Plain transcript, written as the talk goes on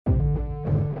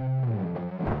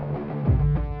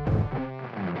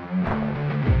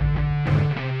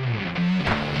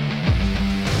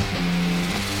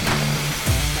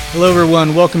Hello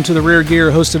everyone, welcome to the Rear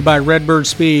Gear hosted by Redbird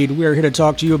Speed. We are here to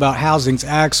talk to you about housings,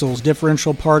 axles,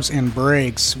 differential parts, and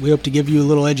brakes. We hope to give you a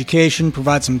little education,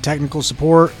 provide some technical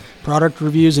support, product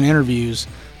reviews, and interviews.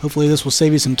 Hopefully this will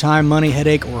save you some time, money,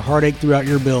 headache, or heartache throughout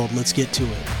your build. Let's get to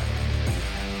it.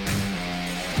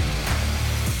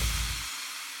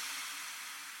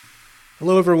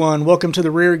 Hello everyone, welcome to the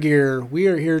Rear Gear. We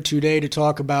are here today to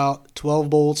talk about 12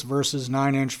 bolts versus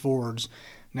 9-inch Fords.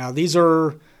 Now these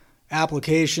are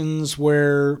applications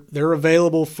where they're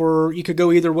available for, you could go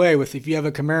either way with, if you have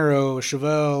a Camaro, a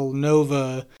Chevelle,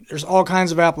 Nova, there's all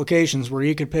kinds of applications where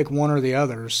you could pick one or the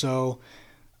other. So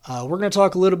we're going to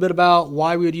talk a little bit about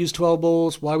why we would use 12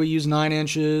 bolts, why we use 9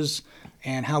 inches,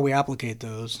 and how we applicate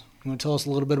those. You want to tell us a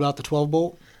little bit about the 12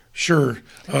 bolt? Sure.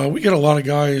 We get a lot of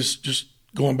guys, just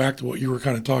going back to what you were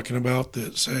kind of talking about,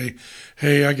 that say,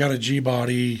 hey, I got a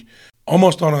G-body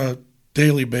almost on a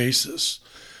daily basis.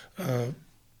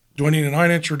 Do I need a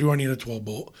 9-inch or do I need a 12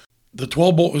 bolt? The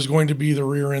 12 bolt is going to be the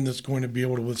rear end that's going to be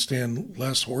able to withstand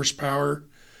less horsepower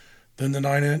than the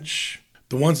 9-inch.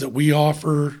 The ones that we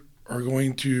offer are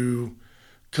going to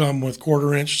come with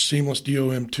 1/4-inch seamless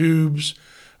DOM tubes.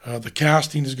 The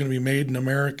casting is going to be made in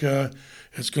America.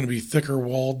 It's going to be thicker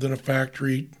walled than a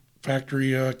factory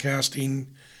casting.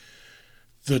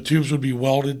 The tubes would be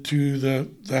welded to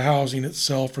the housing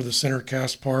itself or the center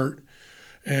cast part.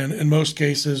 And in most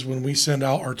cases, when we send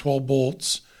out our 12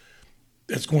 bolts,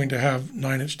 it's going to have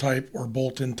 9-inch type or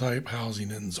bolt-in type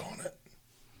housing ends on it.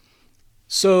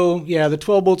 So, yeah, the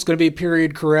 12 bolt's going to be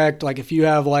period correct. Like if you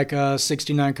have like a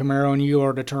 69 Camaro and you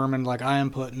are determined, like I am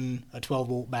putting a 12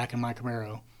 bolt back in my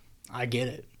Camaro, I get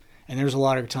it. And there's a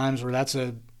lot of times where that's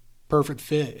a perfect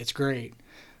fit. It's great.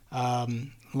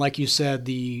 Like you said,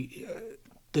 the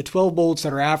 12 bolts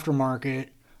that are aftermarket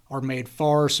are made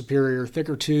far superior,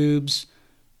 thicker tubes,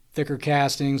 thicker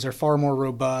castings. They're far more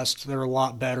robust. They're a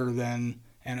lot better than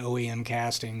an OEM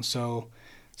casting. So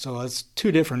it's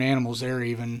two different animals there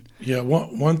even. Yeah,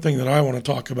 one thing that I want to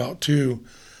talk about too,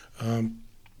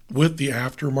 with the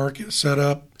aftermarket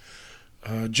setup,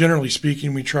 generally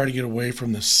speaking, we try to get away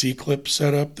from the C-clip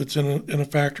setup that's in a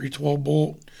factory 12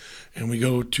 bolt, and we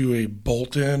go to a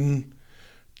bolt-in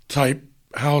type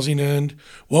housing end.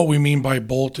 What we mean by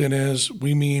bolt-in is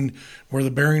we mean where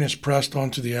the bearing is pressed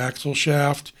onto the axle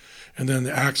shaft, and then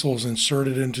the axle is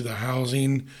inserted into the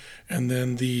housing, and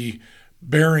then the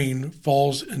bearing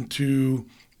falls into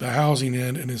the housing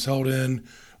end and is held in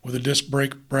with a disc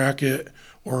brake bracket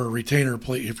or a retainer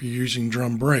plate if you're using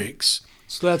drum brakes.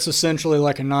 So that's essentially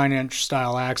like a 9-inch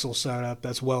style axle setup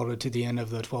that's welded to the end of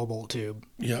the 12-bolt tube.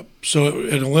 Yep. So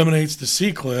it eliminates the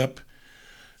C-clip,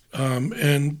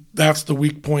 and that's the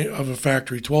weak point of a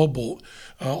factory 12 bolt.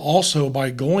 Also,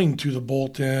 by going to the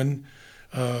bolt-in,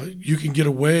 you can get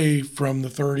away from the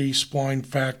 30 spline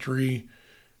factory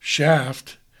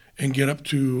shaft and get up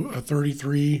to a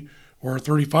 33 or a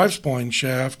 35 spline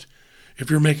shaft. If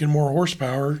you're making more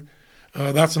horsepower,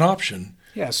 that's an option.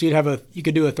 Yeah, so you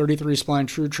could do a 33 spline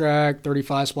true track,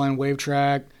 35 spline wave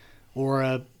track,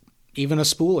 or even a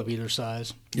spool of either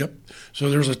size. Yep. So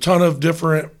there's a ton of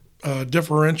different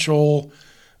differential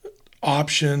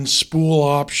options, spool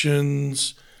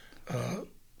options,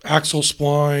 axle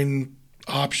spline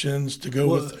options to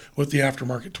go with the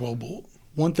aftermarket 12 bolt.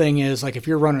 One thing is, like if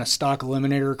you're running a stock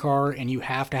eliminator car and you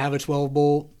have to have a 12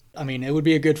 bolt, I mean, it would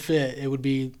be a good fit. It would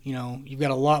be, you've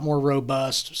got a lot more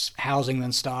robust housing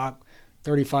than stock.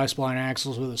 35 spline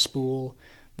axles with a spool,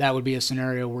 that would be a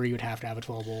scenario where you would have to have a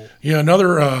 12 bolt. Yeah,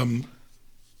 another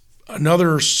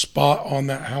spot on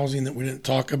that housing that we didn't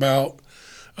talk about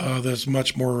that's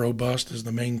much more robust is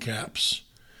the main caps.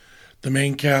 The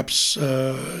main caps,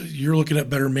 you're looking at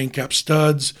better main cap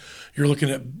studs. You're looking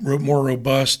at more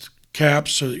robust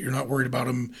caps so that you're not worried about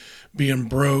them being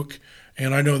broke.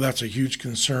 And I know that's a huge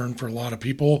concern for a lot of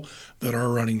people that are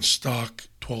running stock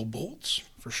 12 bolts.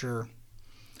 For sure.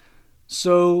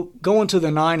 So going to the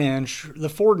 9-inch, the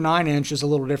Ford 9-inch is a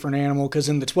little different animal because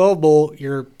in the 12 bolt,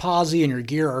 your posi and your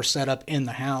gear are set up in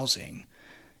the housing.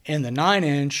 In the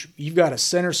 9-inch, you've got a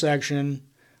center section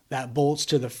that bolts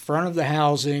to the front of the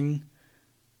housing.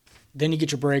 Then you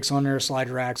get your brakes on there, slide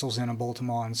your axles in and bolt them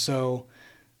on. So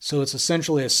it's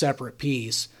essentially a separate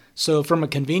piece. So from a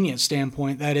convenience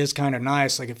standpoint, that is kind of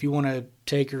nice. Like if you want to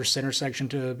take your center section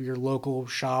to your local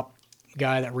shop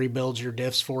guy that rebuilds your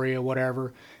diffs for you,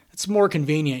 whatever, it's more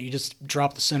convenient. You just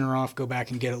drop the center off, go back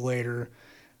and get it later.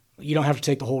 You don't have to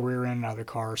take the whole rear end out of the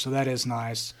car, so that is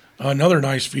nice. Another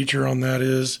nice feature on that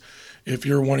is if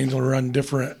you're wanting to run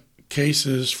different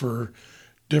cases for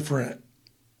different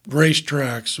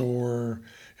racetracks, or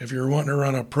if you're wanting to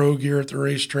run a pro gear at the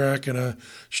racetrack and a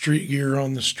street gear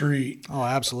on the street. Oh,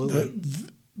 absolutely.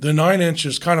 The 9-inch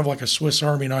is kind of like a Swiss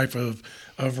Army knife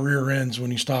of rear ends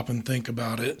when you stop and think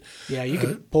about it. Yeah, you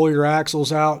could pull your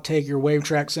axles out, take your wave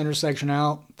track center section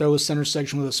out, throw a center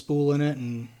section with a spool in it,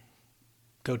 and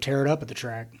go tear it up at the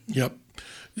track. Yep.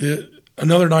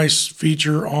 Another nice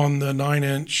feature on the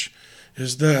 9-inch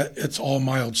is that it's all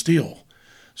mild steel.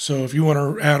 So if you want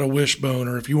to add a wishbone,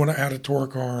 or if you want to add a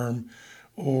torque arm,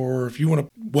 or if you want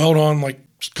to weld on like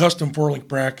custom 4-link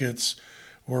brackets,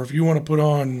 or if you want to put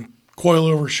on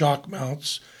coilover shock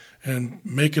mounts and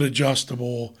make it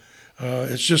adjustable,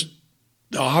 it's just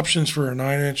the options for a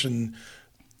 9-inch, and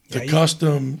the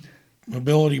custom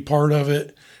mobility part of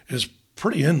it is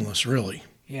pretty endless, really.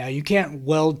 Yeah, you can't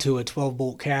weld to a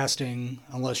 12-bolt casting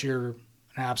unless you're an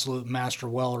absolute master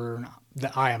welder.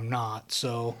 That I am not.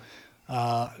 So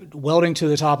welding to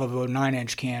the top of a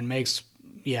 9-inch can makes,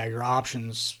 your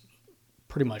options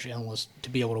pretty much endless to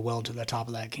be able to weld to the top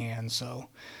of that can. So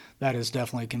that is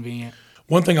definitely convenient.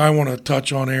 One thing I want to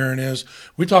touch on, Aaron, is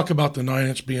we talk about the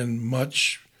 9-inch being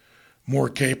much more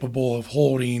capable of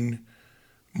holding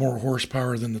more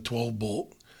horsepower than the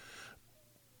 12-bolt.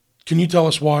 Can you tell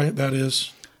us why that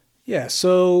is? Yeah,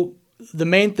 so the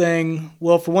main thing,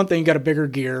 well, for one thing, you got a bigger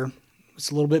gear. It's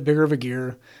a little bit bigger of a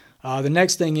gear. The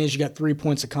next thing is you got 3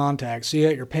 points of contact. So you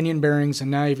got your pinion bearings,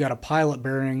 and now you've got a pilot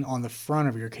bearing on the front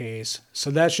of your case. So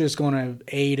that's just going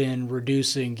to aid in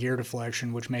reducing gear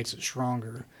deflection, which makes it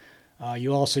stronger.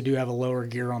 You also do have a lower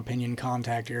gear on pinion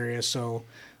contact area, so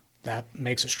that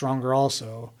makes it stronger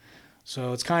also.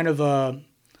 So it's kind of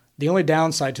the only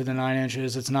downside to the 9-inch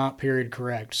is it's not period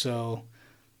correct. So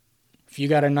if you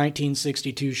got a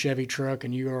 1962 Chevy truck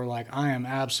and you are like, I am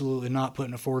absolutely not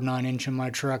putting a Ford 9-inch in my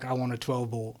truck, I want a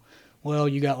 12-bolt. Well,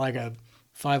 you got like a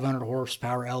 500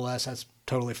 horsepower LS, that's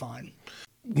totally fine.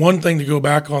 One thing to go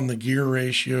back on the gear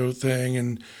ratio thing,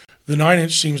 and the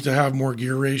 9-inch seems to have more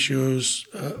gear ratios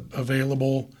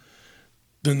available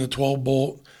than the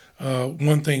 12-bolt.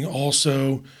 One thing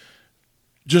also,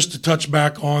 just to touch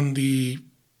back on the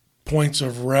points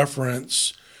of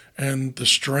reference and the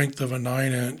strength of a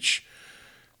 9-inch,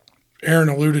 Aaron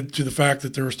alluded to the fact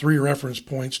that there was 3 reference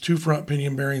points, 2 front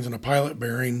pinion bearings and a pilot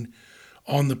bearing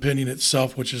on the pinion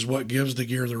itself, which is what gives the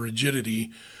gear the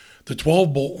rigidity. The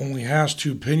 12-bolt only has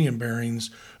 2 pinion bearings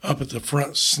up at the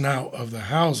front snout of the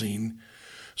housing.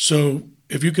 So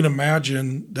if you can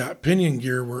imagine that pinion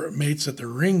gear where it mates at the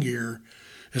ring gear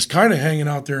is kind of hanging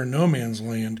out there in no man's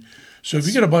land. So if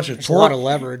you get a bunch of torque, a lot of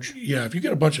leverage. Yeah, if you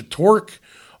get a bunch of torque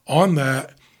on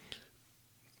that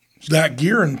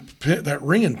gear and that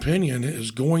ring and pinion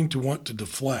is going to want to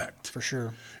deflect. For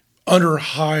sure. Under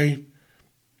high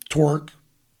torque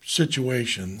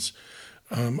situations.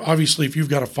 Obviously, if you've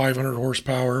got a 500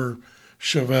 horsepower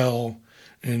Chevelle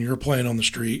and you're playing on the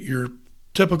street, you're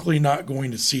typically not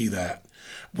going to see that.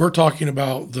 We're talking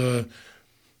about the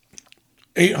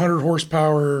 800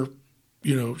 horsepower,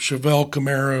 Chevelle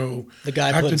Camaro. The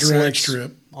guy putting drag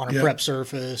strip on a prep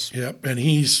surface. Yep, and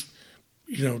he's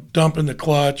dumping the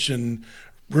clutch and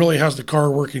really has the car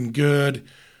working good.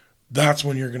 That's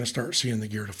when you're going to start seeing the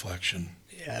gear deflection.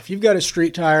 Yeah, if you've got a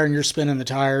street tire and you're spinning the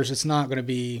tires, it's not going to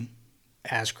be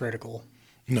as critical.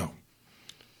 No.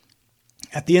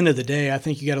 At the end of the day, I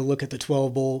think you got to look at the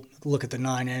 12-bolt, look at the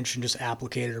 9-inch, and just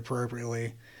applicate it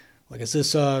appropriately. Like, is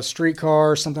this a street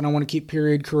car, something I want to keep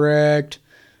period correct?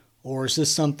 Or is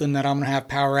this something that I'm going to have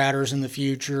power adders in the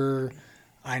future?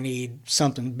 I need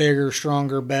something bigger,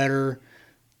 stronger, better.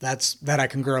 That I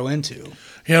can grow into.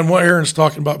 Yeah, and what Aaron's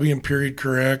talking about being period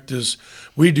correct is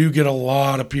we do get a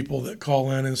lot of people that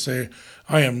call in and say,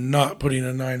 I am not putting a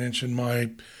 9-inch in my,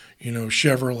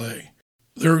 Chevrolet.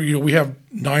 There, we have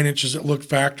 9 inches that look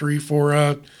factory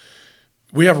for,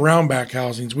 we have round back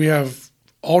housings. We have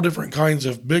all different kinds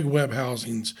of big web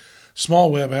housings,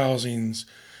 small web housings.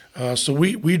 So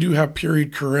we do have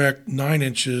period correct 9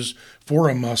 inches for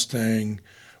a Mustang.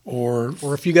 Or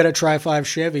if you got a Tri-5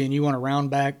 Chevy and you want a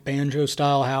round back banjo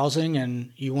style housing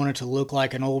and you want it to look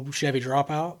like an old Chevy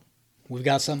Dropout, we've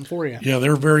got something for you. Yeah,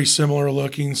 they're very similar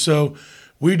looking. So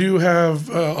we do have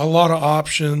a lot of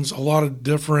options, a lot of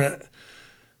different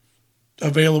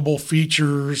available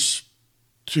features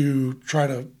to try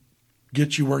to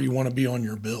get you where you want to be on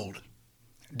your build.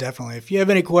 Definitely. If you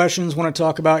have any questions, want to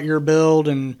talk about your build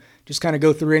and just kind of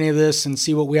go through any of this and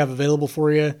see what we have available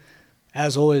for you,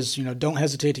 as always, don't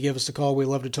hesitate to give us a call. We'd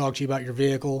love to talk to you about your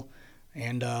vehicle.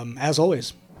 And as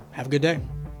always, have a good day.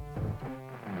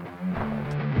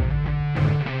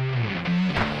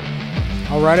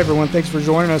 All right, everyone. Thanks for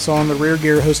joining us on The Rear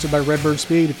Gear, hosted by Redbird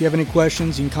Speed. If you have any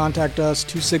questions, you can contact us,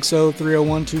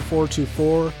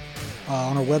 260-301-2424,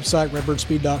 on our website,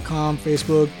 redbirdspeed.com,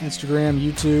 Facebook, Instagram,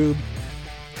 YouTube.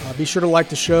 Be sure to like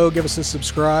the show, give us a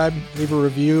subscribe, leave a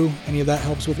review. Any of that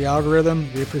helps with the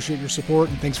algorithm. We appreciate your support,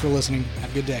 and thanks for listening. Have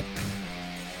a good day.